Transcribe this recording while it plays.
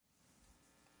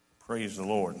Praise the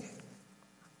Lord.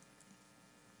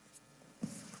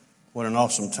 What an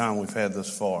awesome time we've had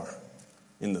thus far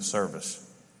in the service.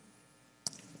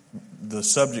 The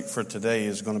subject for today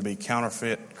is going to be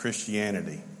counterfeit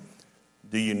Christianity.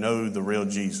 Do you know the real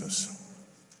Jesus?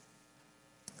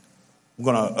 I'm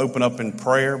going to open up in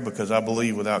prayer because I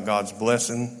believe without God's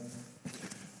blessing,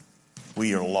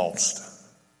 we are lost.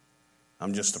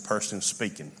 I'm just a person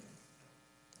speaking.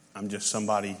 I'm just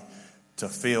somebody to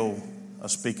fill a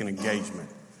speaking engagement.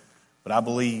 But I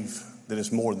believe that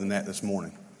it's more than that this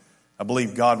morning. I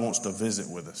believe God wants to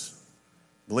visit with us.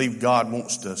 I believe God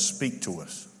wants to speak to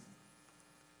us.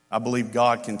 I believe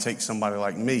God can take somebody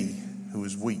like me who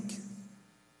is weak,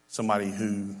 somebody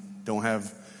who don't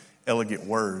have elegant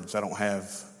words. I don't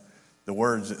have the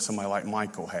words that somebody like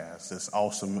Michael has, this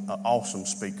awesome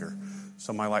speaker,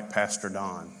 somebody like Pastor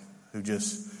Don, who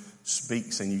just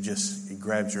speaks and it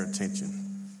grabs your attention.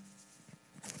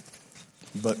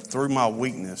 But through my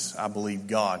weakness, I believe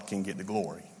God can get the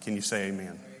glory. Can you say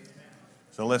amen?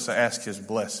 So let's ask his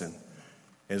blessing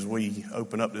as we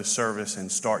open up this service and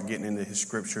start getting into his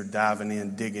scripture, diving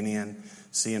in, digging in,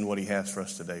 seeing what he has for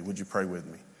us today. Would you pray with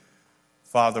me?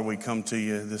 Father, we come to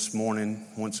you this morning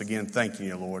once again thanking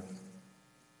you, Lord.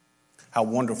 How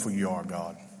wonderful you are,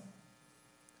 God.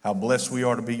 How blessed we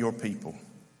are to be your people.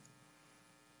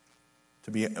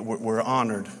 We're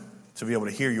honored to be able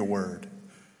to hear your word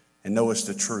and know it's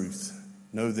the truth.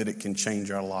 Know that it can change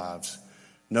our lives.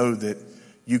 Know that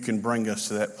you can bring us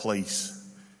to that place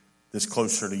that's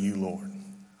closer to you, Lord.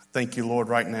 I thank you, Lord,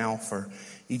 right now for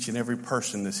each and every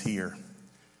person that's here.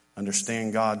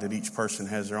 Understand, God, that each person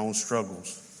has their own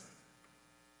struggles,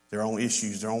 their own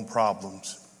issues, their own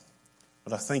problems.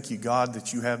 But I thank you, God,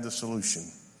 that you have the solution.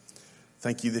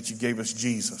 Thank you that you gave us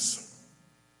Jesus.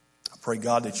 I pray,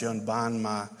 God, that you unbind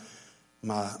my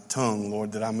tongue,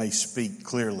 Lord, that I may speak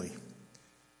clearly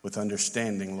with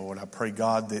understanding, Lord. I pray,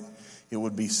 God, that it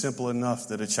would be simple enough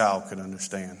that a child could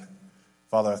understand.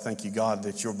 Father, I thank you, God,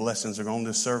 that your blessings are on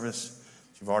this service.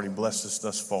 You've already blessed us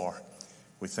thus far.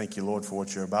 We thank you, Lord, for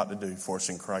what you're about to do for us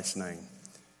in Christ's name.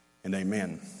 And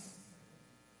amen.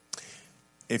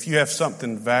 If you have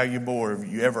something valuable, or if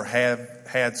you ever have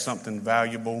had something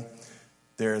valuable,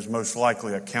 there is most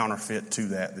likely a counterfeit to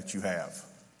that you have.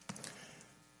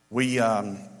 We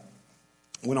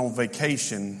went on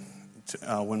vacation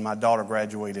when my daughter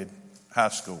graduated high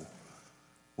school.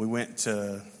 We went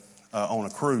on a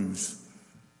cruise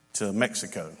to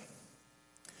Mexico.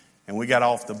 And we got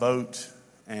off the boat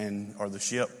or the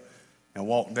ship and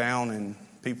walked down, and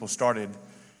people started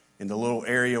in the little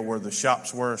area where the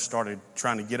shops were, started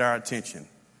trying to get our attention.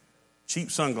 Cheap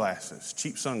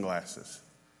sunglasses.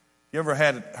 You ever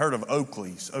heard of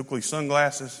Oakley's? Oakley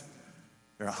sunglasses?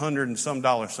 They're $100 and some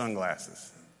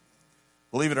sunglasses.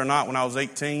 Believe it or not, when I was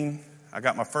 18, I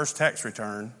got my first tax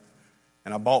return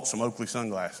and I bought some Oakley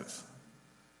sunglasses.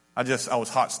 I was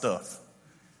hot stuff.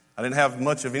 I didn't have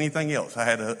much of anything else. I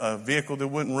had a vehicle that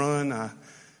wouldn't run.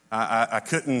 I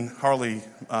couldn't hardly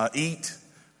eat,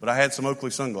 but I had some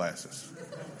Oakley sunglasses.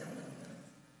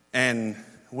 And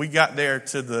we got there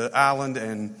to the island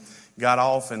and got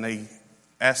off, and they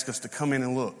asked us to come in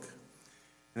and look.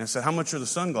 And I said, how much are the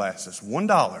sunglasses?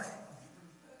 $1.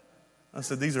 I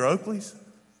said, these are Oakley's?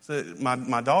 So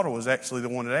my daughter was actually the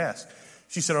one that asked.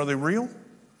 She said, are they real?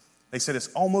 They said, it's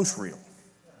almost real.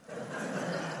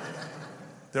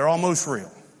 They're almost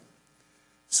real.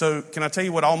 So can I tell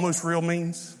you what almost real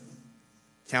means?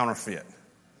 Counterfeit.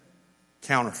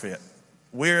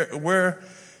 We're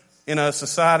in a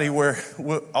society where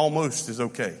almost is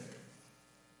okay.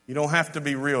 You don't have to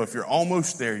be real. If you're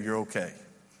almost there, you're okay.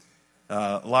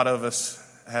 A lot of us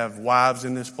have wives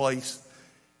in this place,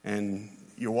 and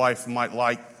your wife might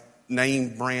like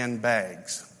name brand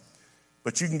bags,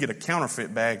 but you can get a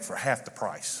counterfeit bag for half the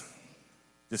price.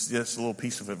 Just a little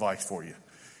piece of advice for you.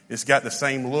 It's got the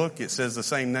same look, it says the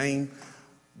same name,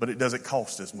 but it doesn't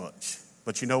cost as much.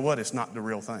 But you know what? It's not the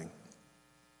real thing.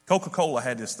 Coca-Cola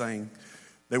had this thing.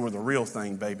 They were the real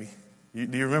thing, baby.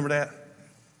 Do you remember that?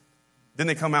 Then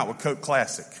they come out with Coke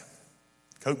Classic,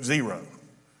 Coke Zero,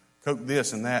 Coke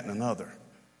this and that and another.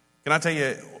 Can I tell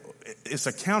you, it's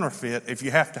a counterfeit if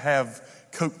you have to have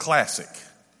Coke Classic.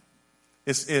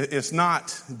 It's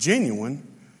not genuine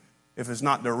if it's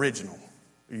not the original.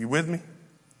 Are you with me?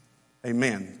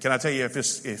 Amen. Can I tell you, if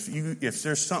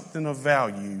there's something of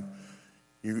value,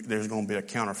 there's going to be a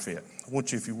counterfeit. I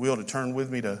want you, if you will, to turn with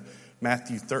me to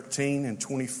Matthew 13 and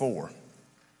 24.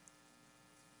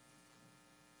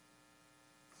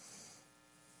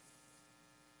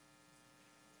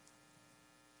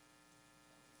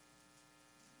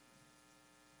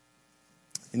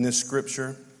 In this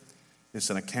scripture, it's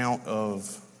an account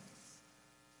of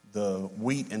the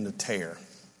wheat and the tare.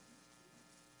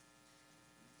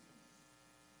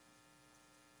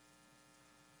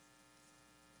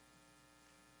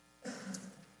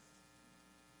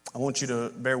 I want you to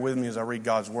bear with me as I read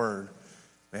God's Word.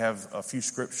 We have a few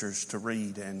scriptures to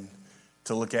read and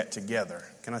to look at together.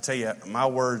 Can I tell you, my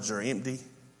words are empty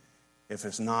if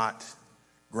it's not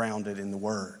grounded in the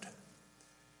Word.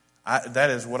 That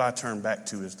is what I turn back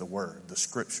to, is the Word, the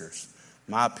Scriptures.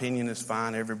 My opinion is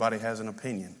fine. Everybody has an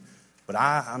opinion. But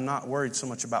I'm not worried so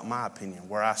much about my opinion,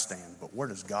 where I stand, but where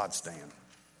does God stand?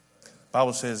 The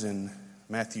Bible says in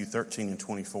Matthew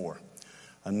 13:24,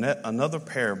 another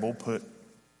parable put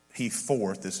he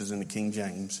forth, this is in the King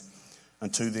James,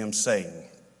 unto them, saying,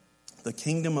 the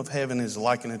kingdom of heaven is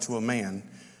likened unto a man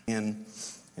and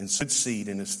sowed seed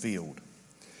in his field.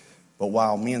 But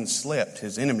while men slept,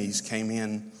 his enemies came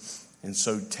in and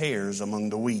sowed tares among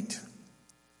the wheat,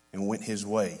 and went his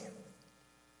way.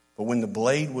 But when the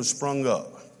blade was sprung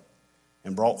up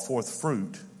and brought forth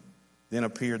fruit, then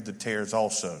appeared the tares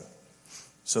also.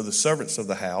 So the servants of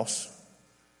the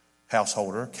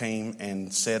householder came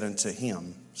and said unto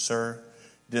him, Sir,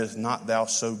 didst not thou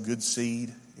sow good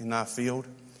seed in thy field?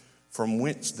 From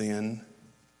whence then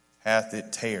hath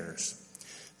it tares?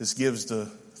 This gives the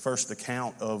first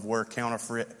account of where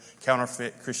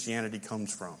counterfeit Christianity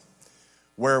comes from,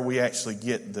 where we actually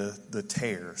get the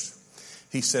tares.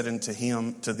 He said unto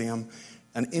them,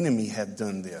 an enemy hath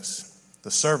done this.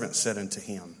 The servant said unto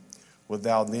him, Wilt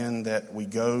thou then that we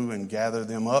go and gather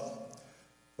them up?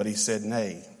 But he said,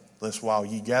 Nay, lest while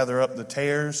ye gather up the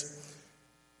tares,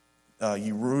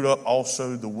 ye root up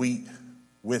also the wheat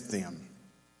with them.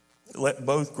 Let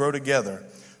both grow together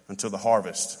until the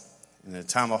harvest. And in the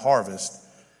time of harvest,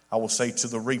 I will say to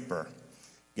the reaper,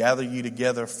 Gather ye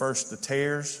together first the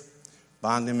tares,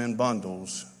 bind them in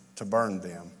bundles to burn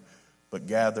them, but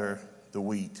gather the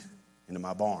wheat into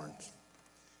my barns.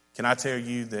 Can I tell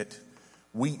you that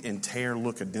wheat and tare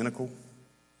look identical?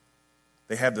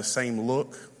 They have the same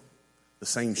look, the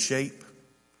same shape.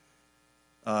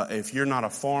 If you're not a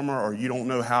farmer or you don't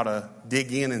know how to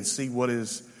dig in and see what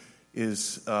is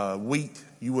wheat,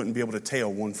 you wouldn't be able to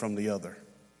tell one from the other.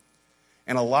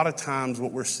 And a lot of times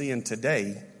what we're seeing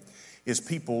today is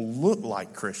people look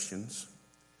like Christians,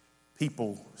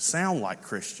 people sound like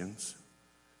Christians,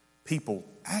 people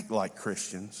act like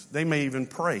Christians, they may even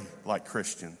pray like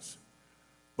Christians.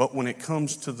 But when it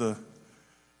comes to the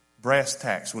brass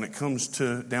tacks, when it comes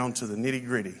down to the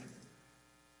nitty-gritty,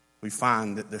 we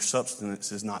find that their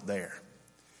substance is not there.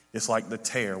 It's like the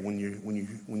tare. When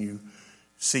you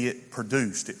see it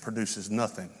produced, it produces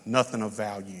nothing of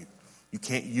value. You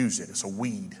can't use it. It's a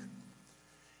weed.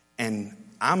 And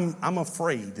I'm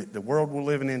afraid that the world we're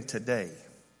living in today,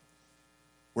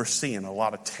 we're seeing a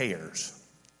lot of tares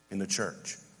in the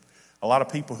church. A lot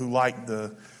of people who like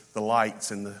the lights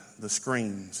and the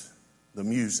screens, the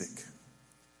music.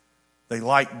 They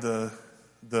like the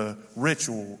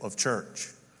ritual of church.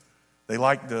 They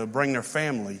like to bring their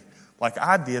family, like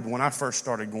I did when I first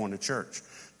started going to church,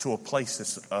 to a place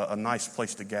that's a nice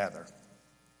place to gather.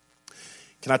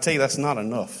 Can I tell you, that's not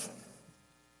enough?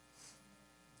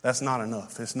 That's not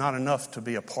enough. It's not enough to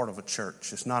be a part of a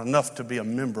church. It's not enough to be a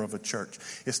member of a church.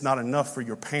 It's not enough for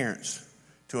your parents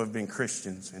to have been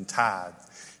Christians and tithe.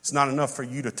 It's not enough for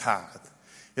you to tithe.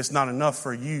 It's not enough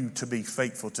for you to be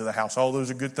faithful to the house. All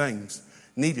those are good things,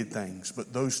 needed things,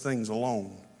 but those things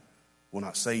alone will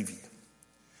not save you.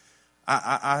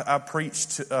 I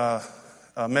preached a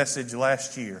message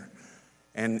last year,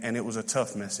 and it was a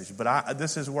tough message. But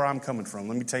this is where I'm coming from.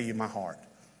 Let me tell you my heart.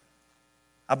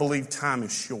 I believe time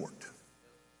is short.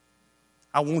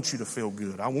 I want you to feel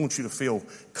good. I want you to feel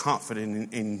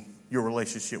confident in your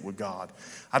relationship with God.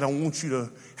 I don't want you to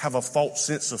have a false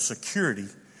sense of security,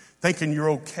 thinking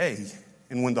you're okay,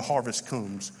 and when the harvest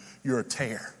comes, you're a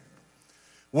tare.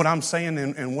 What I'm saying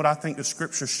and what I think the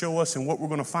scriptures show us and what we're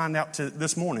going to find out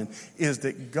this morning is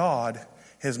that God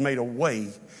has made a way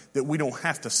that we don't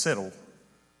have to settle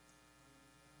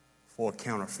for a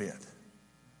counterfeit.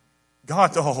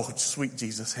 God, oh, sweet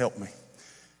Jesus, help me.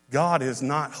 God is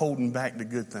not holding back the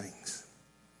good things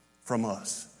from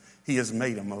us. He has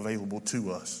made them available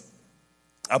to us.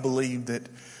 I believe that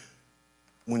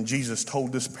when Jesus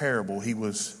told this parable, he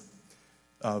was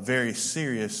very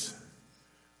serious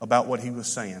about what he was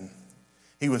saying.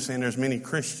 He was saying there's many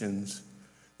Christians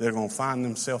that are going to find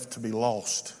themselves to be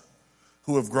lost,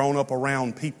 who have grown up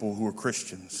around people who are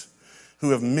Christians, who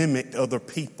have mimicked other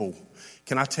people.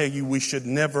 Can I tell you, we should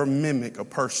never mimic a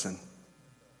person.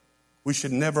 We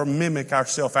should never mimic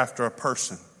ourselves after a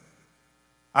person.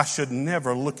 I should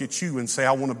never look at you and say,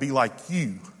 I want to be like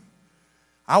you.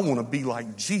 I want to be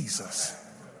like Jesus.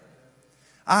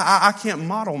 I can't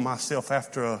model myself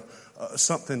after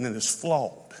something that is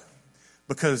flawed,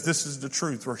 because this is the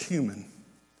truth. We're human.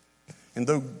 And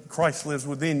though Christ lives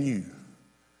within you,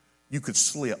 you could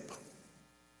slip.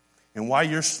 And while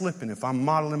you're slipping, if I'm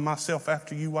modeling myself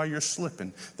after you while you're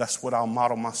slipping, that's what I'll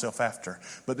model myself after.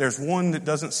 But there's one that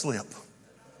doesn't slip.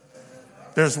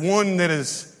 There's one that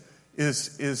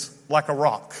is like a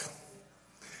rock.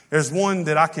 There's one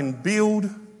that I can build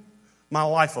my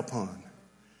life upon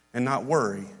and not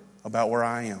worry about where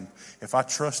I am. If I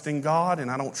trust in God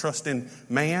and I don't trust in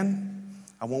man,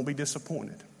 I won't be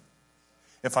disappointed.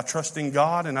 If I trust in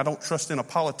God and I don't trust in a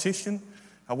politician,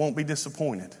 I won't be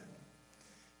disappointed.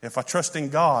 If I trust in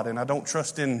God and I don't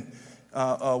trust in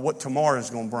what tomorrow is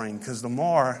going to bring, because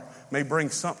tomorrow may bring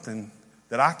something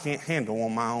that I can't handle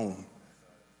on my own.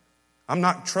 I'm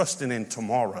not trusting in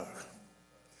tomorrow.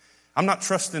 I'm not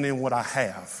trusting in what I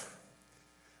have.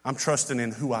 I'm trusting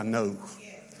in who I know.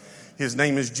 His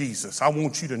name is Jesus. I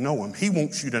want you to know him. He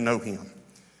wants you to know him.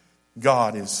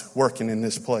 God is working in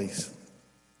this place.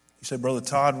 You say, Brother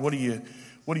Todd, what are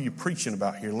you preaching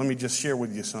about here? Let me just share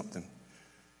with you something.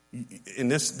 And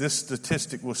this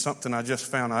statistic was something I just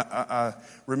found. I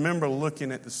remember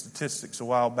looking at the statistics a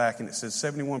while back, and it says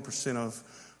 71% of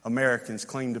Americans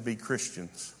claim to be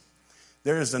Christians.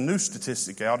 There is a new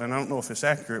statistic out, and I don't know if it's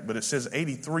accurate, but it says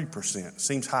 83%.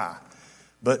 Seems high.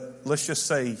 But let's just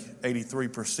say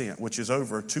 83%, which is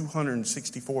over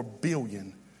 264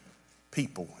 billion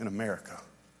people in America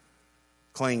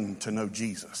claim to know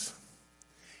Jesus.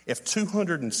 If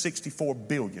 264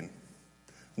 billion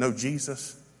know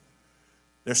Jesus,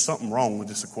 there's something wrong with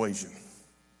this equation.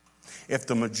 If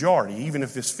the majority, even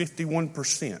if it's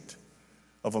 51%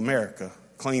 of America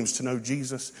claims to know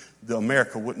Jesus, the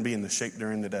America wouldn't be in the shape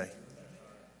they're in today.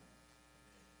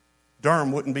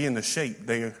 Durham wouldn't be in the shape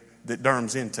that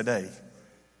Durham's in today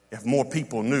if more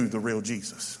people knew the real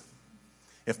Jesus.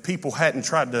 If people hadn't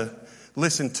tried to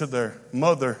listen to their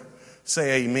mother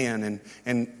say amen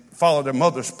and follow their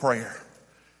mother's prayer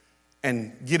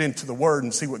and get into the Word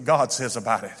and see what God says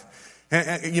about it.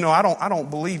 And you know, I don't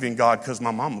believe in God because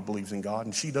my mama believes in God,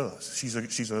 and she does.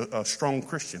 She's a strong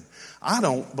Christian. I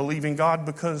don't believe in God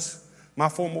because my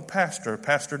former pastor,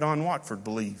 Pastor Don Watford,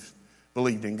 believed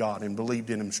in God and believed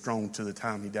in him strong to the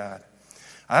time he died.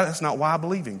 That's not why I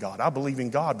believe in God. I believe in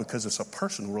God because it's a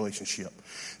personal relationship.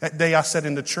 That day I sat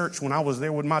in the church when I was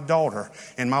there with my daughter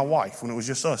and my wife, when it was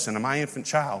just us and my infant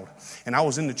child. And I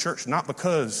was in the church not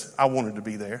because I wanted to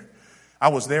be there. I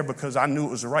was there because I knew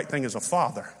it was the right thing as a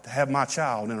father to have my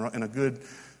child in a good,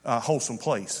 wholesome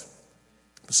place.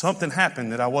 But something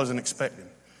happened that I wasn't expecting.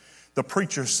 The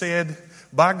preacher said,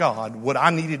 by God, what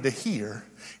I needed to hear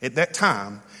at that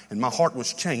time, and my heart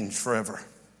was changed forever.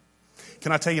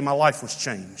 Can I tell you, my life was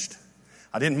changed.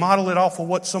 I didn't model it off of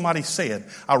what somebody said.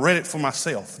 I read it for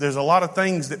myself. There's a lot of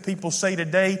things that people say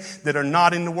today that are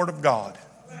not in the Word of God.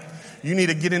 You need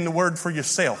to get in the Word for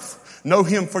yourself. Know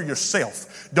him for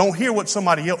yourself. Don't hear what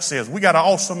somebody else says. We got an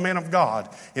awesome man of God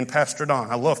in Pastor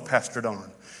Don. I love Pastor Don.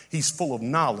 He's full of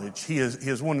knowledge. He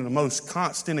is one of the most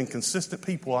constant and consistent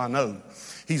people I know.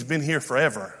 He's been here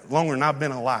forever, longer than I've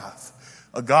been alive.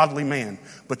 A godly man.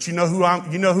 But you know who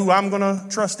I'm going to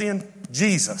trust in?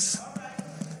 Jesus.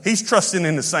 He's trusting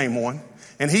in the same one.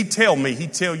 And he'd tell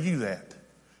you that.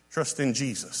 Trust in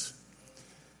Jesus.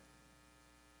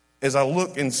 As I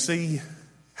look and see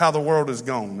how the world has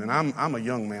gone, and I'm a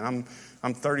young man.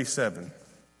 I'm 37.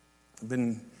 I've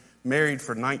been married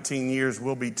for 19 years.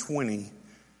 We'll be 20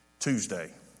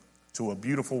 Tuesday to a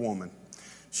beautiful woman.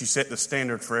 She set the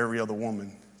standard for every other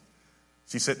woman.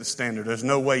 She set the standard. There's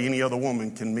no way any other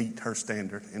woman can meet her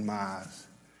standard in my eyes.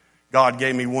 God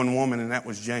gave me one woman, and that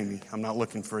was Jamie. I'm not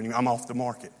looking for any. I'm off the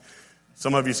market.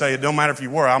 Some of you say it don't matter if you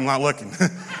were. I'm not looking.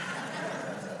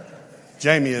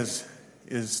 Jamie is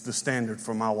the standard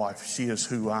for my wife. She is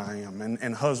who I am.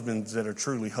 And husbands that are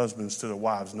truly husbands to their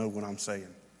wives know what I'm saying.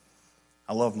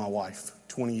 I love my wife.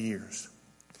 20 years.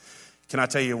 Can I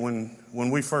tell you, when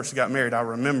we first got married, I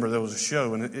remember there was a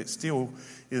show, and it still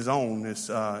is on. It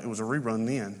was a rerun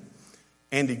then.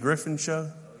 Andy Griffin show.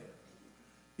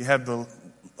 You have the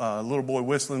little boy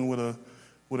whistling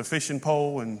with a fishing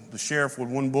pole, and the sheriff with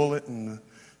one bullet, and the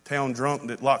town drunk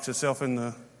that locks itself in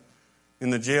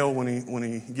the jail when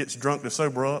he gets drunk to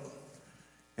sober up.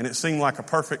 And it seemed like a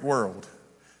perfect world.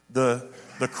 The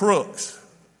crooks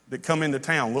that come into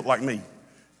town look like me,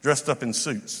 dressed up in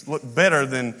suits, look better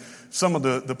than some of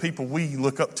the people we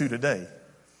look up to today.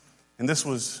 And this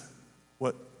was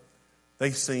what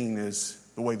they seen as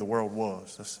the way the world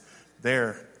was. That's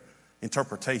their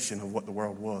interpretation of what the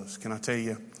world was. Can I tell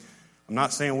you, I'm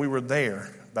not saying we were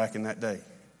there back in that day,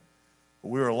 but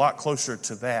we were a lot closer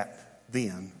to that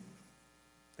then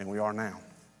than we are now.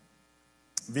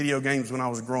 Video games when I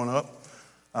was growing up,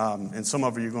 and some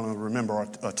of you are going to remember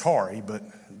Atari, but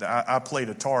I played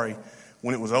Atari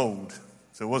when it was old,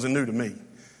 so it wasn't new to me.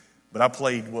 But I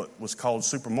played what was called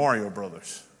Super Mario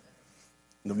Brothers.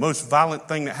 The most violent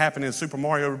thing that happened in Super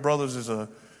Mario Brothers is a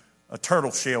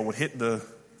turtle shell would hit the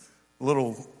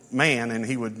little man and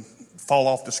he would fall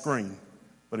off the screen,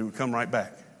 but he would come right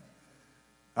back.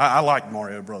 I liked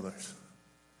Mario Brothers.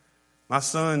 My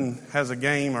son has a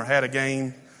game or had a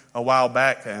game a while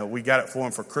back. We got it for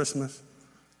him for Christmas.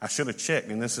 I should have checked,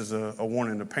 and this is a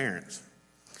warning to parents.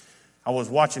 I was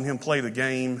watching him play the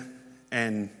game,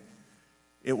 and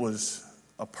it was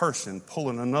a person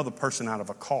pulling another person out of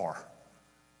a car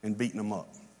and beating them up.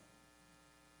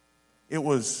 It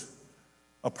was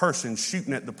a person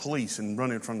shooting at the police and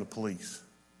running from the police.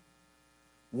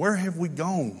 Where have we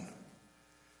gone?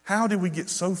 How did we get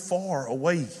so far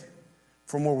away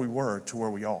from where we were to where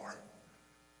we are?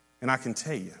 And I can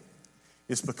tell you,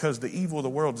 it's because the evil of the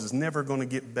world is never going to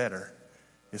get better.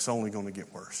 It's only going to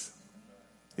get worse.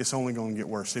 It's only going to get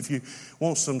worse. If you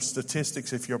want some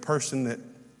statistics, if you're a person that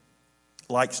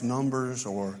likes numbers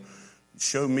or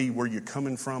show me where you're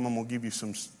coming from, I'm going to give you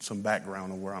some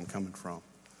background on where I'm coming from.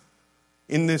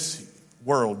 In this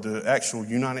world, the actual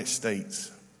United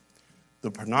States,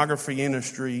 the pornography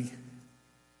industry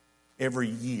every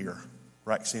year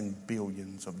rakes in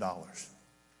billions of dollars.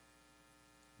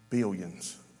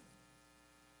 Billions.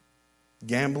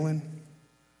 Gambling,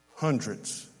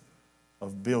 hundreds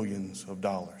of billions of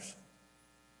dollars.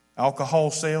 Alcohol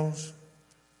sales,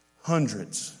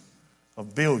 hundreds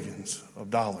of billions of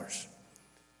dollars.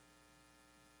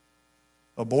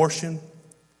 Abortion,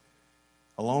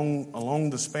 along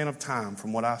the span of time,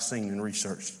 from what I've seen and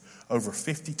researched, over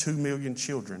 52 million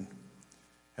children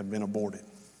have been aborted.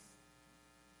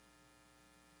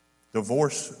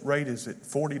 Divorce rate is at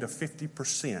 40 to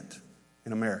 50%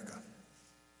 in America.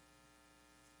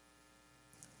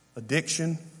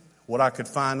 Addiction, what I could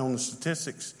find on the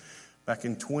statistics, back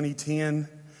in 2010,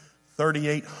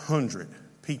 3,800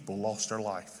 people lost their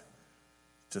life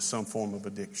to some form of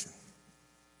addiction.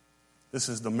 This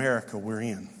is the America we're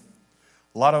in.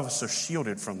 A lot of us are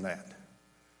shielded from that.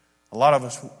 A lot of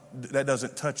us, that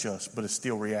doesn't touch us, but it's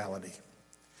still reality.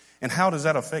 And how does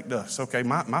that affect us? Okay,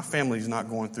 my family's not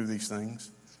going through these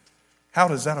things. How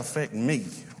does that affect me?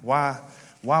 Why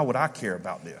would I care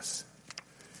about this?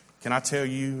 Can I tell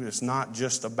you, it's not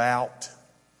just about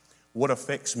what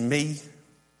affects me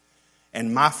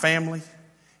and my family.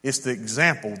 It's the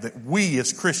example that we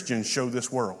as Christians show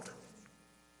this world.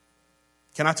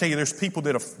 Can I tell you, there's people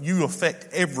that you affect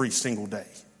every single day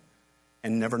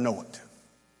and never know it.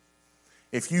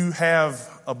 If you have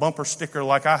a bumper sticker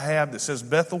like I have that says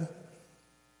Bethel,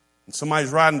 and somebody's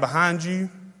riding behind you,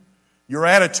 your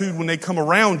attitude when they come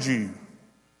around you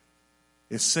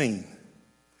is seen.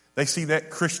 They see that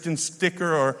Christian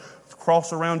sticker or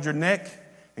cross around your neck,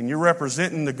 and you're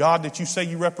representing the God that you say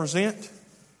you represent.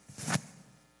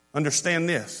 Understand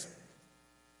this.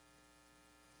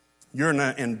 You're an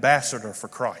ambassador for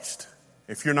Christ.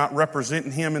 If you're not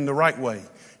representing Him in the right way,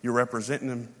 you're representing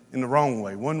Him in the wrong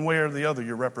way. One way or the other,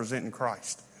 you're representing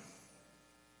Christ.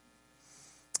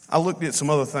 I looked at some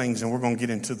other things, and we're going to get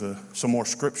into some more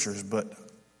scriptures, but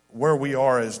where we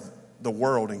are as the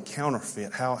world and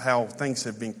counterfeit, how things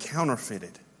have been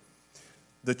counterfeited.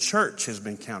 The church has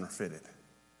been counterfeited.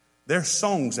 There's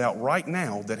songs out right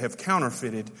now that have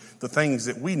counterfeited the things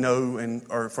that we know and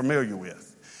are familiar with.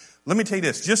 Let me tell you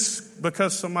this, just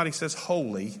because somebody says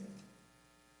holy,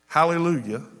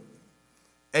 hallelujah,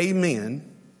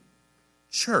 amen,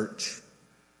 church,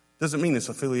 doesn't mean it's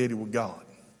affiliated with God.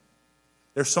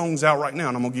 There's songs out right now,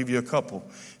 and I'm going to give you a couple.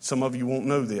 Some of you won't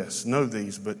know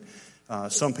these, but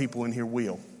some people in here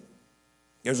will.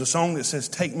 There's a song that says,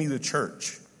 "Take me to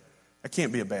church." That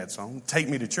can't be a bad song. Take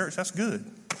me to church, that's good.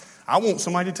 I want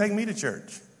somebody to take me to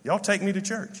church. Y'all take me to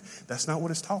church. That's not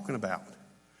what it's talking about.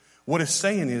 What it's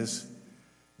saying is,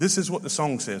 this is what the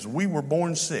song says. We were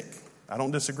born sick. I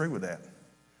don't disagree with that.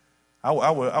 I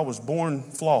was born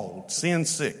flawed, sin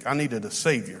sick. I needed a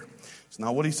Savior. It's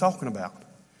not what he's talking about.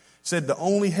 He said, the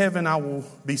only heaven I will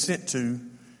be sent to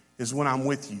is when I'm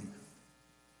with you.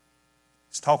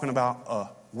 He's talking about a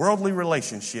worldly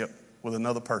relationship with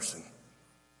another person.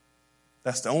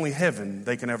 That's the only heaven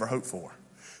they can ever hope for.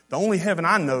 The only heaven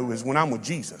I know is when I'm with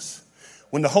Jesus.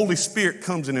 When the Holy Spirit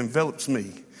comes and envelops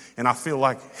me and I feel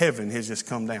like heaven has just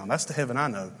come down. That's the heaven I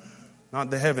know,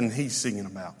 not the heaven he's singing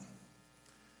about.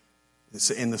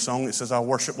 In the song it says, I'll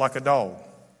worship like a dog.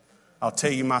 I'll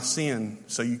tell you my sin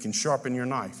so you can sharpen your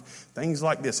knife. Things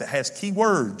like this. It has key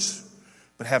words,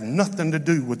 but have nothing to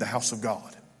do with the house of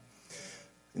God.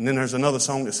 And then there's another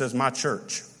song that says, My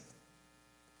Church.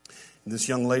 And this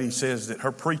young lady says that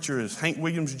her preacher is Hank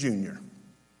Williams Jr.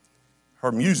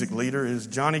 Her music leader is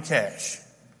Johnny Cash.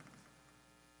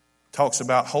 Talks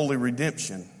about holy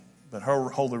redemption, but her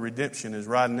holy redemption is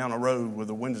riding down the road with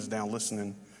the windows down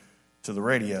listening to the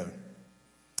radio.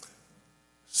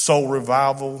 Soul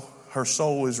revival. Her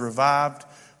soul is revived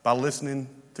by listening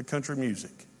to country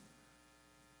music.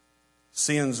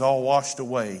 Sins all washed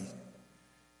away.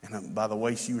 And by the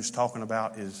way she was talking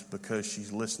about is because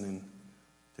she's listening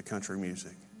to country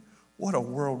music. What a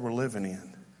world we're living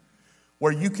in,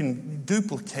 where you can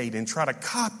duplicate and try to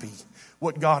copy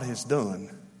what God has done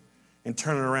and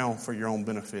turn it around for your own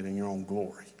benefit and your own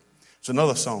glory. It's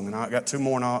another song, and I got two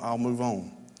more and I'll move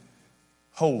on.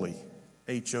 Holy,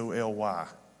 Holy.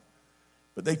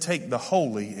 But they take the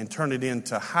holy and turn it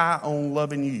into high on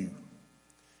loving you.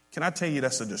 Can I tell you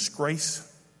that's a disgrace?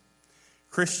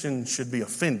 Christians should be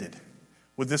offended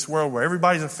with this world where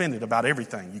everybody's offended about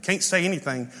everything. You can't say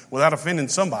anything without offending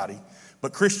somebody,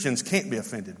 but Christians can't be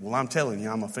offended. Well, I'm telling you,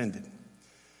 I'm offended.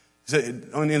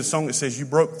 In a song it says, you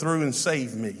broke through and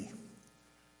saved me.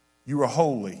 You are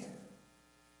holy.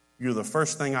 You're the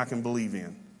first thing I can believe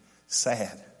in.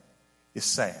 Sad. It's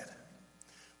sad.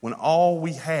 When all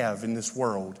we have in this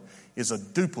world is a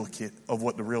duplicate of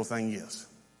what the real thing is.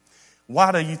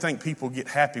 Why do you think people get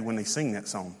happy when they sing that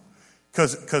song?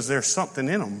 Because there's something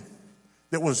in them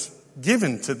that was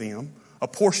given to them, a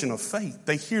portion of faith.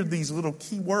 They hear these little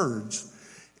key words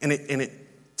and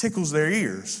it tickles their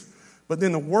ears. But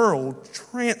then the world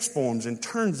transforms and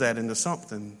turns that into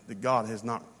something that God has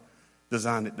not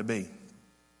designed it to be.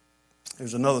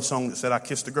 There's another song that said, I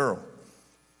Kissed a Girl.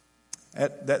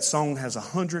 That song has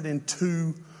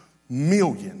 102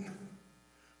 million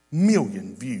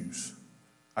views.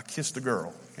 I Kissed a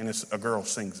Girl, and it's a girl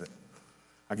sings it.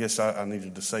 I guess I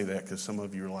needed to say that because some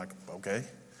of you are like, okay,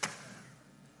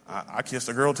 I kissed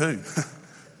a girl too.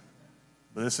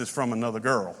 But this is from another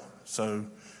girl. So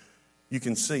you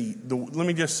can see, let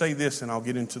me just say this and I'll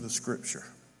get into the scripture.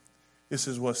 This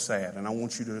is what's sad, and I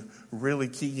want you to really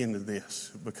key into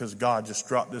this because God just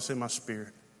dropped this in my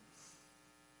spirit.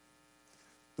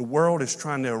 The world is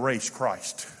trying to erase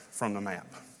Christ from the map.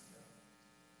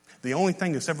 The only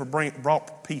thing that's ever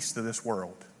brought peace to this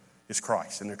world is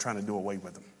Christ, and they're trying to do away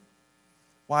with him.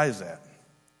 Why is that?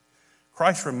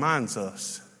 Christ reminds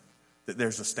us that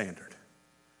there's a standard.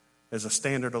 There's a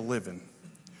standard of living.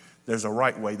 There's a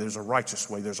right way. There's a righteous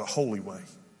way. There's a holy way.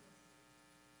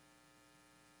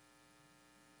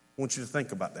 I want you to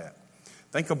think about that.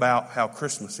 Think about how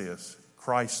Christmas is.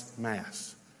 Christ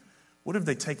Mass. What have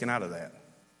they taken out of that?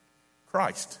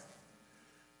 Christ.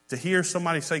 To hear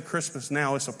somebody say Christmas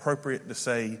now, it's appropriate to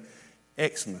say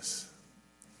Xmas.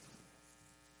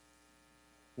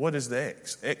 What is the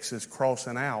X? X is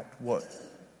crossing out what?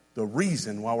 The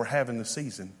reason why we're having the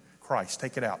season. Christ.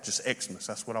 Take it out. Just Xmas.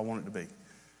 That's what I want it to be.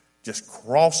 Just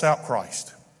cross out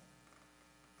Christ.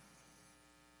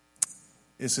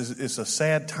 It's a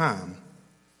sad time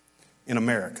in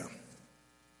America.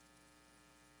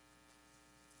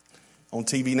 On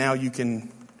TV now you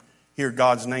can hear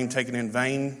God's name taken in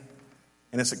vain,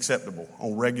 and it's acceptable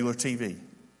on regular TV.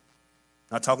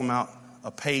 Not talking about a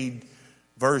paid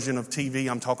version of TV.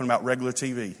 I'm talking about regular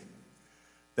TV.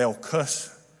 They'll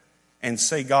cuss and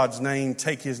say God's name,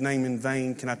 take his name in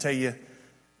vain. Can I tell you,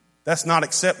 that's not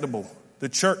acceptable. The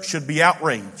church should be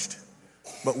outraged,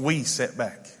 but we sit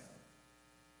back,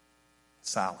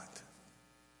 silent.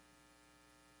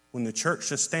 When the church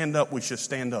should stand up, we should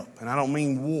stand up. And I don't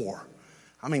mean war.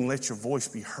 I mean let your voice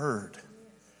be heard.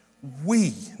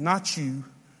 We, not you,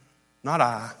 not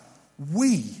I,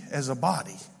 we as a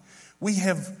body, we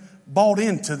have bought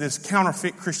into this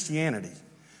counterfeit Christianity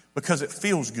because it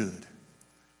feels good,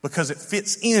 because it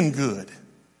fits in good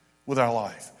with our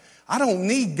life. I don't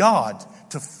need God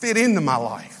to fit into my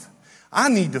life. I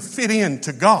need to fit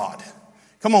into God.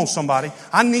 Come on, somebody.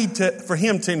 I need for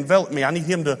him to envelop me. I need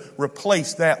him to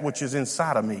replace that which is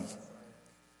inside of me.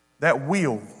 That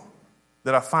will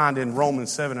that I find in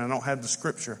Romans 7, and I don't have the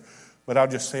scripture, but I'll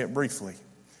just say it briefly.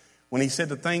 When he said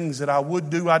the things that I would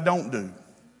do, I don't do.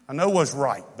 I know what's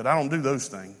right, but I don't do those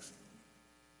things.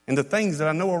 And the things that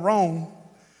I know are wrong,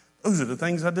 those are the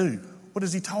things I do. What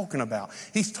is he talking about?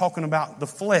 He's talking about the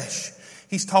flesh.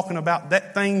 He's talking about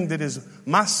that thing that is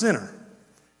my sinner.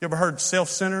 You ever heard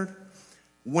self-centered?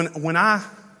 When I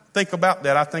think about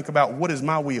that, I think about what is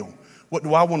my will? What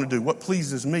do I want to do? What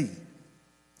pleases me?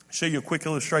 I'll show you a quick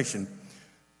illustration.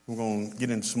 We're going to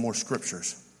get into some more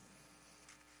scriptures.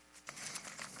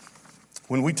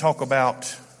 When we talk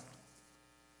about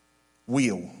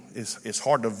will, it's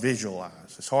hard to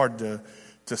visualize. It's hard to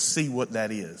see what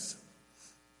that is.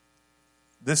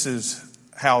 This is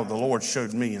how the Lord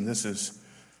showed me, and this is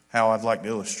how I'd like to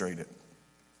illustrate it.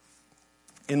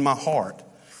 In my heart,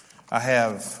 I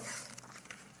have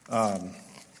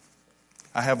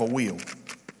a wheel.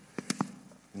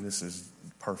 And this is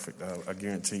perfect. I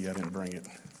guarantee you I didn't bring it.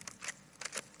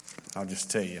 I'll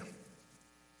just tell you.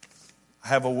 I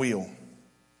have a wheel.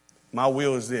 My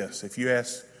wheel is this. If you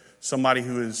ask somebody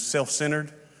who is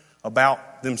self-centered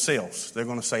about themselves, they're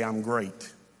going to say, I'm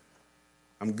great.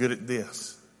 I'm good at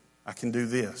this. I can do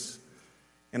this.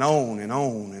 And on and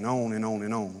on and on and on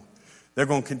and on. They're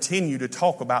going to continue to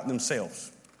talk about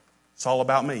themselves. It's all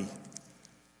about me.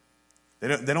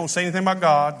 They don't say anything about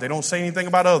God. They don't say anything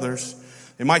about others.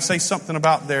 They might say something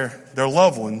about their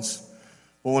loved ones.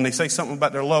 But when they say something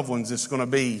about their loved ones, it's going to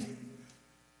be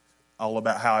all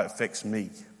about how it affects me.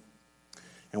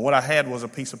 And what I had was a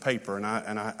piece of paper, and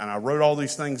I wrote all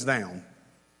these things down.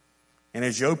 And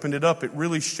as you opened it up, it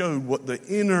really showed what the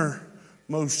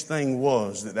innermost thing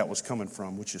was that was coming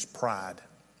from, which is pride.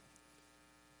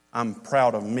 I'm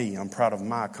proud of me. I'm proud of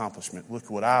my accomplishment. Look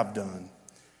what I've done.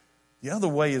 The other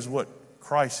way is what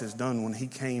Christ has done when he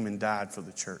came and died for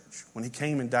the church, when he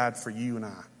came and died for you and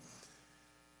I.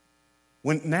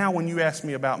 When you ask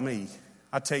me about me,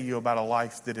 I tell you about a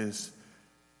life that is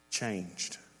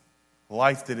changed, a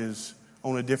life that is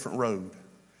on a different road,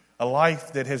 a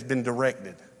life that has been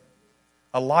directed,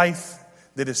 a life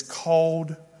that is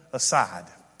called aside,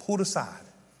 pulled aside,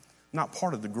 not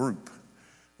part of the group,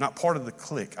 not part of the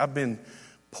clique. I've been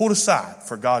pulled aside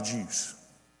for God's use.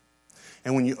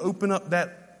 And when you open up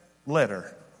that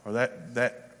letter or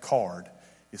that card,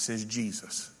 it says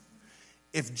Jesus.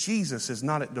 If Jesus is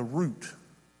not at the root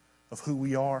of who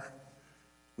we are,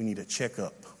 we need to check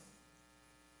up.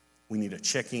 We need to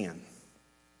check in.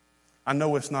 I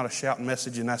know it's not a shouting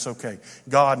message, and that's okay.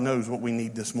 God knows what we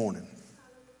need this morning.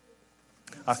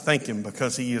 I thank him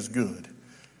because he is good.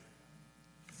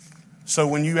 So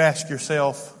when you ask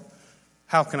yourself,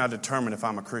 how can I determine if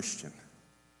I'm a Christian?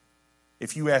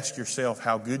 If you ask yourself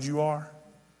how good you are,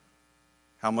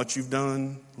 how much you've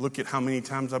done, look at how many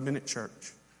times I've been at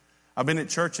church. I've been at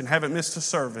church and haven't missed a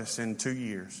service in 2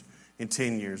 years, in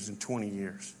 10 years, in 20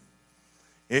 years.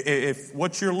 If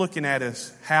what you're looking at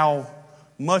is how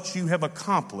much you have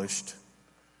accomplished,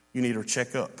 you need to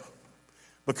check up.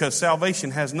 Because salvation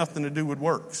has nothing to do with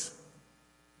works,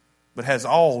 but has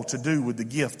all to do with the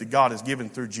gift that God has given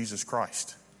through Jesus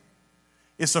Christ.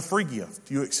 It's a free gift.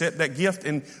 You accept that gift,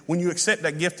 and when you accept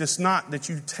that gift, it's not that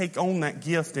you take on that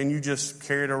gift and you just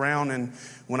carry it around and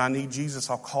when I need Jesus,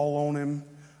 I'll call on him.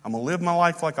 I'm going to live my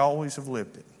life like I always have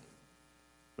lived it.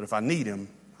 But if I need him,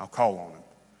 I'll call on him.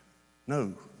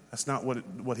 No, that's not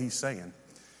what he's saying.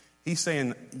 He's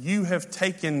saying you've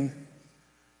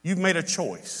made a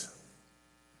choice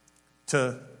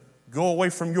to go away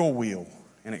from your will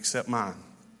and accept mine.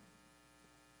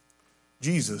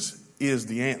 Jesus is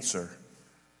the answer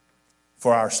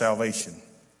for our salvation.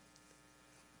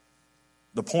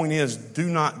 The point is, do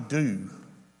not do,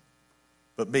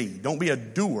 but be. Don't be a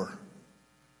doer,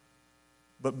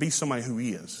 but be somebody who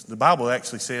is. The Bible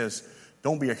actually says,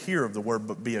 don't be a hearer of the word,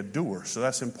 but be a doer. So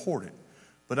that's important.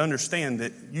 But understand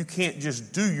that you can't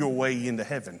just do your way into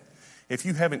heaven. If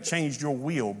you haven't changed your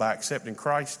will by accepting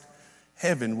Christ,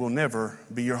 heaven will never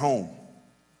be your home.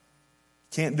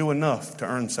 Can't do enough to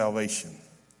earn salvation.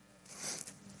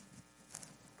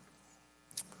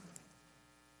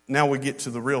 Now we get to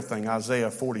the real thing, Isaiah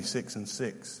 46:6.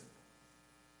 The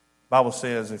Bible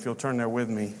says, if you'll turn there with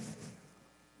me,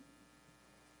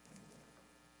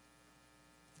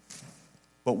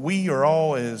 but we are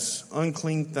all as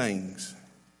unclean things,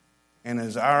 and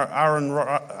as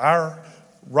our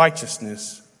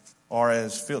righteousness are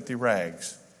as filthy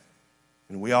rags.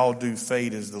 And we all do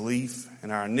fade as the leaf,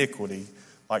 and our iniquity,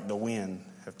 like the wind,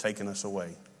 have taken us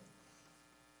away.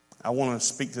 I want to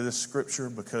speak to this scripture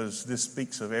because this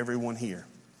speaks of everyone here.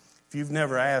 If you've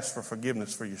never asked for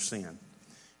forgiveness for your sin,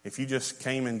 if you just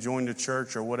came and joined a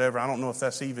church or whatever, I don't know if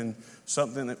that's even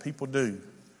something that people do.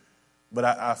 But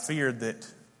I fear that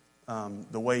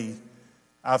the way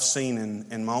I've seen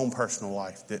in my own personal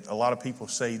life, that a lot of people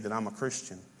say that I'm a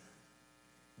Christian,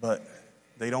 but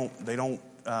they don't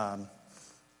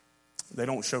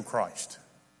show Christ.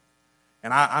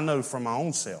 And I know from my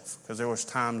own self, because there was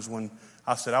times when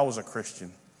I said I was a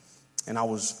Christian, and I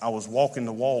was walking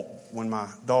the walk when my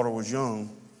daughter was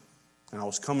young, and I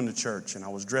was coming to church, and I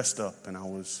was dressed up, and I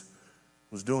was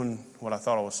doing what I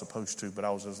thought I was supposed to, but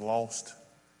I was as lost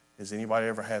as anybody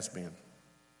ever has been.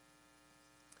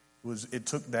 It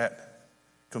took that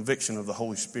conviction of the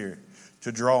Holy Spirit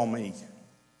to draw me.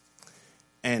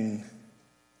 And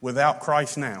without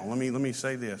Christ now, let me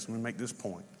say this, let me make this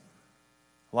point.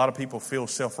 A lot of people feel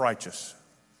self-righteous.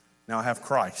 Now I have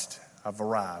Christ. I've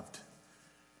arrived.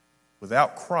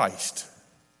 Without Christ,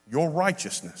 your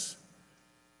righteousness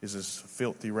is as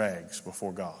filthy rags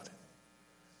before God.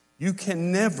 You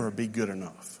can never be good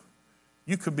enough.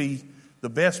 You could be the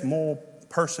best moral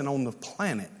person on the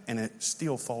planet, and it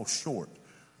still falls short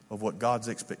of what God's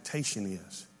expectation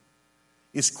is.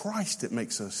 It's Christ that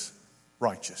makes us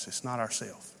righteous. It's not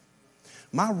ourselves.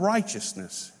 My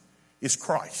righteousness is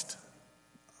Christ.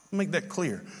 I'll make that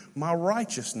clear. My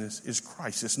righteousness is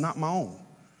Christ. It's not my own.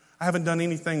 I haven't done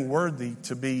anything worthy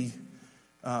to be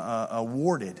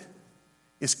awarded.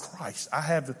 It's Christ. I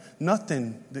have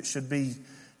nothing that should be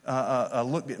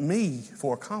looked at me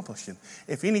for accomplishing.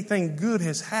 If anything good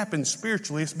has happened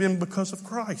spiritually, it's been because of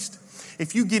Christ.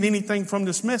 If you get anything from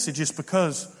this message, it's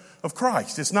because of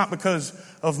Christ. It's not because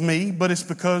of me, but it's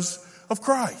because of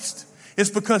Christ. It's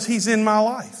because He's in my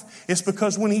life. It's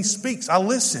because when He speaks, I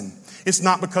listen. It's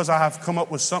not because I have come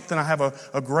up with something. I have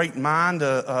a great mind,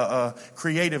 a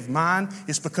creative mind.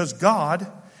 It's because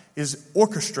God is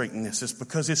orchestrating this. It's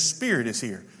because His Spirit is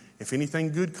here. If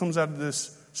anything good comes out of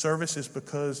this service, it's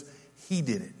because He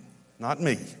did it, not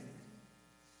me. The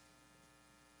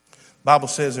Bible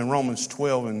says in Romans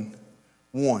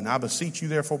 12:1, I beseech you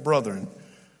therefore, brethren,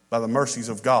 by the mercies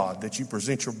of God, that you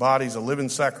present your bodies a living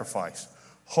sacrifice,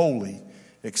 holy,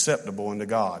 acceptable unto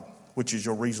God, which is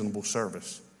your reasonable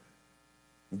service.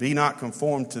 Be not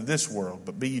conformed to this world,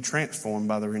 but be ye transformed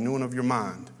by the renewing of your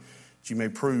mind, that you may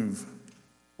prove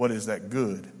what is that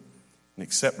good and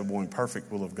acceptable and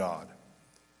perfect will of God.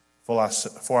 For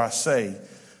I say,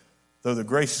 through the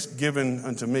grace given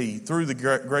unto me,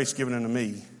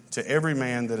 to every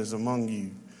man that is among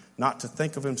you, not to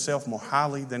think of himself more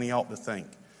highly than he ought to think,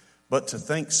 but to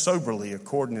think soberly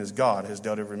according as God has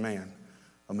dealt every man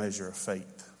a measure of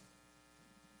faith.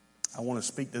 I want to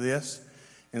speak to this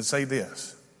and say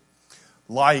this.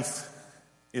 Life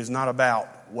is not about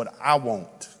what I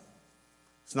want.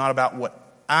 It's not about what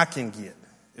I can get.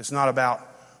 It's not about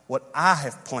what I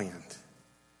have planned.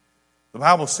 The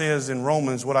Bible says in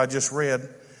Romans, what I just read,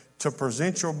 to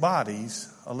present your bodies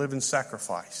a living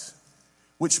sacrifice,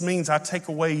 which means I take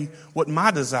away what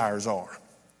my desires are.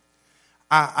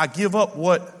 I give up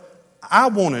what I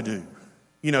want to do.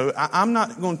 You know, I'm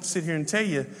not going to sit here and tell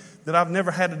you that I've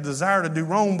never had a desire to do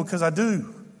wrong, because I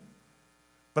do.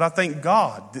 But I thank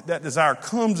God that that desire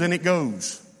comes and it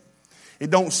goes. It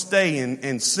don't stay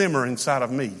and simmer inside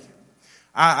of me.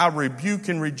 I rebuke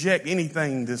and reject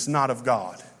anything that's not of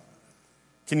God.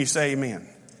 Can you say amen?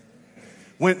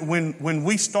 When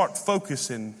we start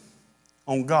focusing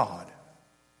on God,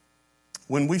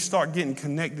 when we start getting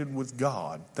connected with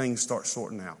God, things start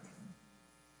sorting out.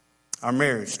 Our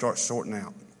marriage starts sorting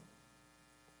out.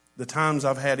 The times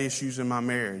I've had issues in my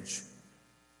marriage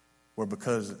were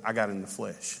because I got in the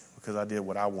flesh, because I did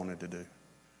what I wanted to do.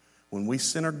 When we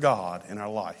center God in our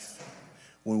life,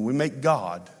 when we make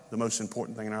God the most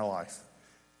important thing in our life,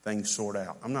 things sort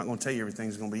out. I'm not going to tell you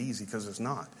everything's going to be easy, because it's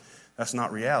not. That's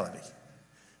not reality.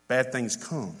 Bad things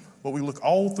come. But we look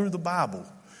all through the Bible.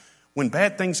 When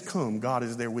bad things come, God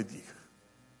is there with you.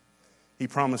 He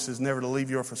promises never to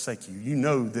leave you or forsake you. You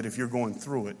know that if you're going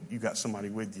through it, you got somebody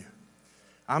with you.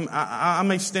 I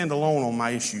may stand alone on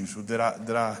my issues that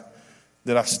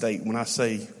I state when I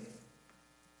say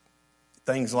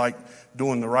things like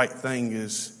doing the right thing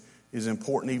is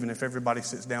important, even if everybody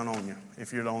sits down on you,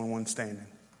 if you're the only one standing.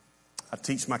 I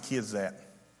teach my kids that.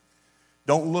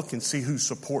 Don't look and see who's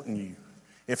supporting you.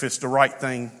 If it's the right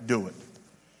thing, do it.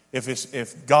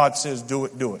 If God says do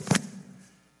it, do it.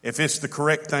 If it's the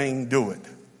correct thing, do it.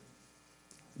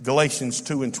 Galatians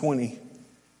 2:20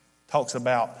 talks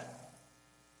about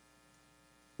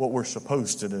what we're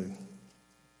supposed to do.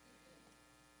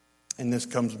 And this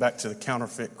comes back to the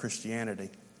counterfeit Christianity.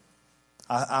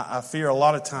 I fear a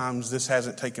lot of times this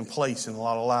hasn't taken place in a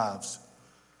lot of lives.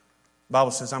 The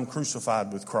Bible says, I'm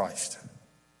crucified with Christ.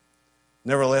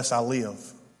 Nevertheless, I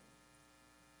live.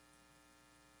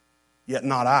 Yet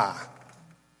not I,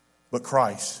 but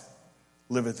Christ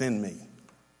liveth in me.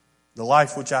 The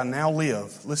life which I now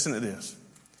live, listen to this.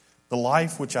 The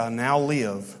life which I now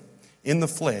live in the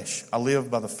flesh, I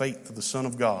live by the faith of the Son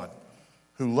of God,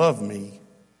 who loved me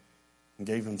and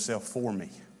gave himself for me.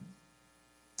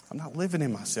 I'm not living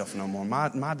in myself no more.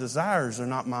 My desires are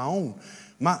not my own.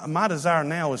 My desire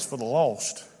now is for the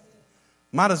lost.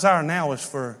 My desire now is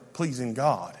for pleasing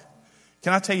God.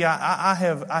 Can I tell you, I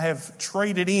have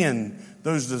traded in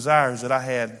those desires that I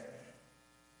had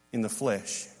in the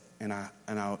flesh, and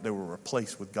they were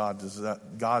replaced with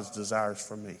God's desires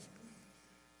for me.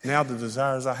 Now the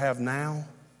desires I have now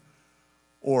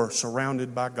are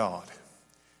surrounded by God.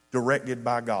 directed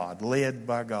by God, led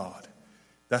by God.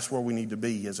 That's where we need to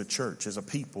be as a church, as a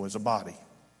people, as a body.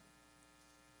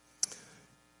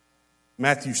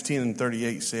 Matthew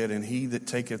 10:38 said, "And he that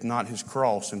taketh not his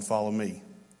cross and follow me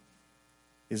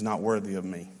is not worthy of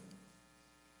me."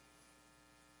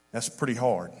 That's pretty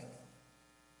hard.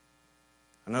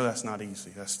 I know that's not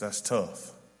easy. That's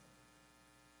tough.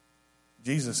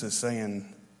 Jesus is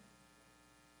saying,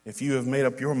 if you have made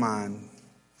up your mind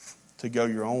to go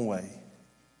your own way,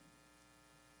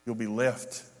 you'll be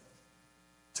left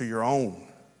to your own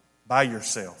by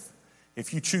yourself.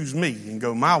 If you choose me and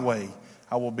go my way,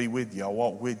 I will be with you. I'll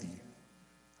walk with you.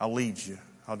 I'll lead you.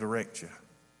 I'll direct you.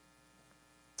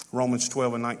 Romans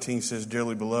 12:19 says,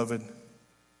 "Dearly beloved,"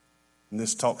 and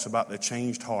this talks about the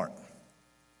changed heart.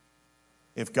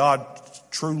 If God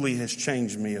truly has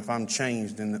changed me, if I'm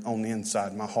changed on the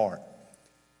inside, my heart,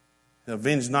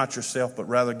 avenge not yourself, but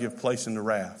rather give place unto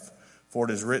wrath. For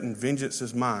it is written, "Vengeance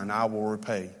is mine, I will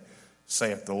repay,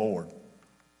 saith the Lord."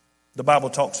 The Bible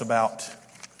talks about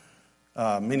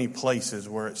many places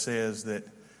where it says that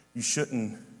you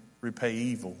shouldn't repay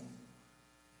evil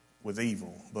with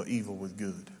evil, but evil with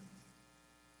good.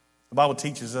 The Bible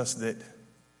teaches us that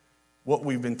what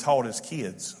we've been taught as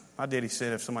kids. My daddy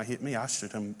said if somebody hit me, I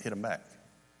should hit them back.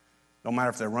 No matter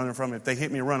if they're running from me. If they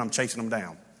hit me and run, I'm chasing them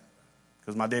down.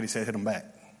 Because my daddy said hit them back.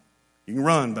 You can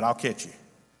run, but I'll catch you.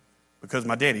 Because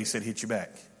my daddy said hit you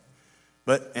back.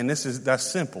 And that's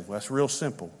simple. That's real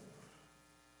simple.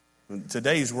 In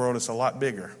today's world, it's a lot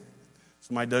bigger.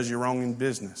 Somebody does you wrong in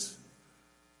business.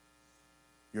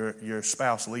 Your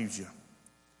spouse leaves you.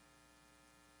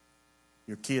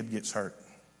 Your kid gets hurt.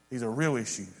 These are real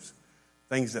issues.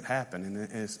 Things that happen, and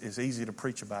it's easy to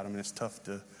preach about them, and it's tough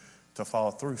to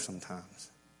follow through sometimes.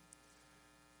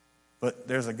 But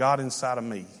there's a God inside of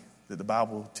me that the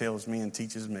Bible tells me and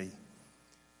teaches me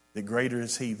that greater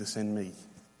is He that's in me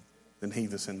than he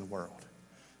that's in the world.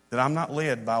 That I'm not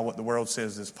led by what the world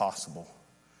says is possible.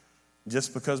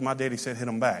 Just because my daddy said hit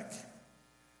them back,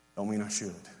 don't mean I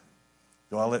should.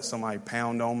 Do I let somebody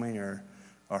pound on me or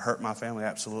hurt my family?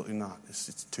 Absolutely not.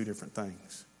 It's two different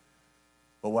things.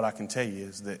 But what I can tell you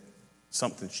is that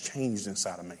something's changed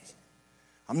inside of me.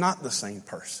 I'm not the same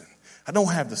person. I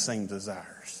don't have the same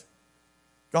desires.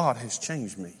 God has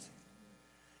changed me.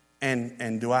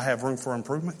 And do I have room for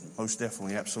improvement? Most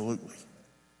definitely, absolutely.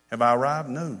 Have I arrived?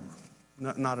 No,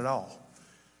 not at all.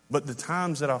 But the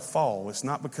times that I fall, it's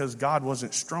not because God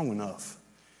wasn't strong enough,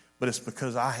 but it's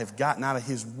because I have gotten out of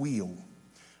His will.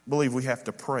 I believe we have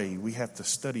to pray. We have to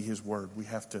study His Word. We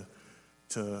have to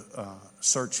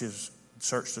search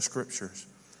the Scriptures,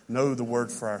 know the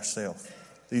Word for ourselves.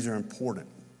 These are important.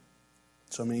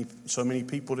 So many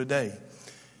people today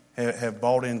have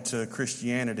bought into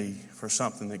Christianity for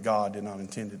something that God did not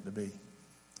intend it to be.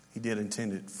 He did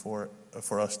intend it for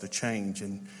us to change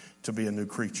and to be a new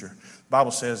creature. The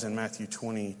Bible says in Matthew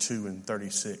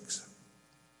 22:36,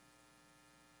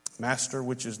 Master,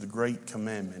 which is the great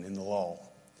commandment in the law?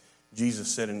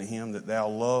 Jesus said unto him, that thou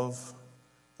love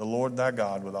the Lord thy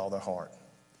God with all their heart,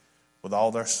 with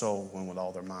all their soul, and with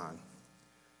all their mind.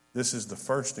 This is the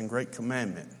first and great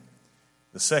commandment.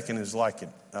 The second is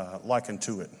likened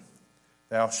to it.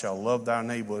 Thou shalt love thy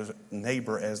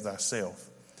neighbor as thyself.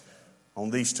 On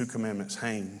these two commandments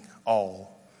hang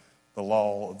all the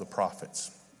law of the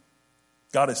prophets.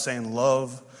 God is saying,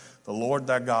 love the Lord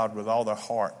thy God with all their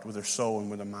heart, with their soul, and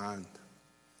with their mind.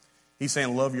 He's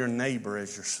saying, love your neighbor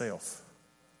as yourself.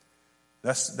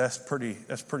 That's pretty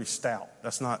stout.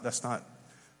 That's not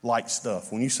light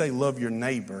stuff. When you say love your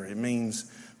neighbor, it means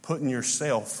putting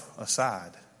yourself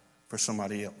aside for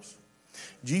somebody else.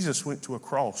 Jesus went to a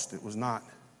cross that was not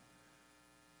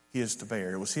his to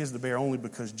bear. It was his to bear only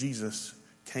because Jesus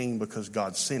came because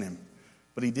God sent him.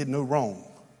 But he did no wrong.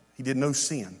 He did no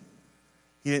sin.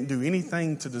 He didn't do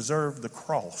anything to deserve the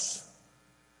cross.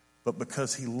 But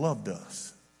because he loved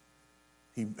us,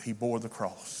 he bore the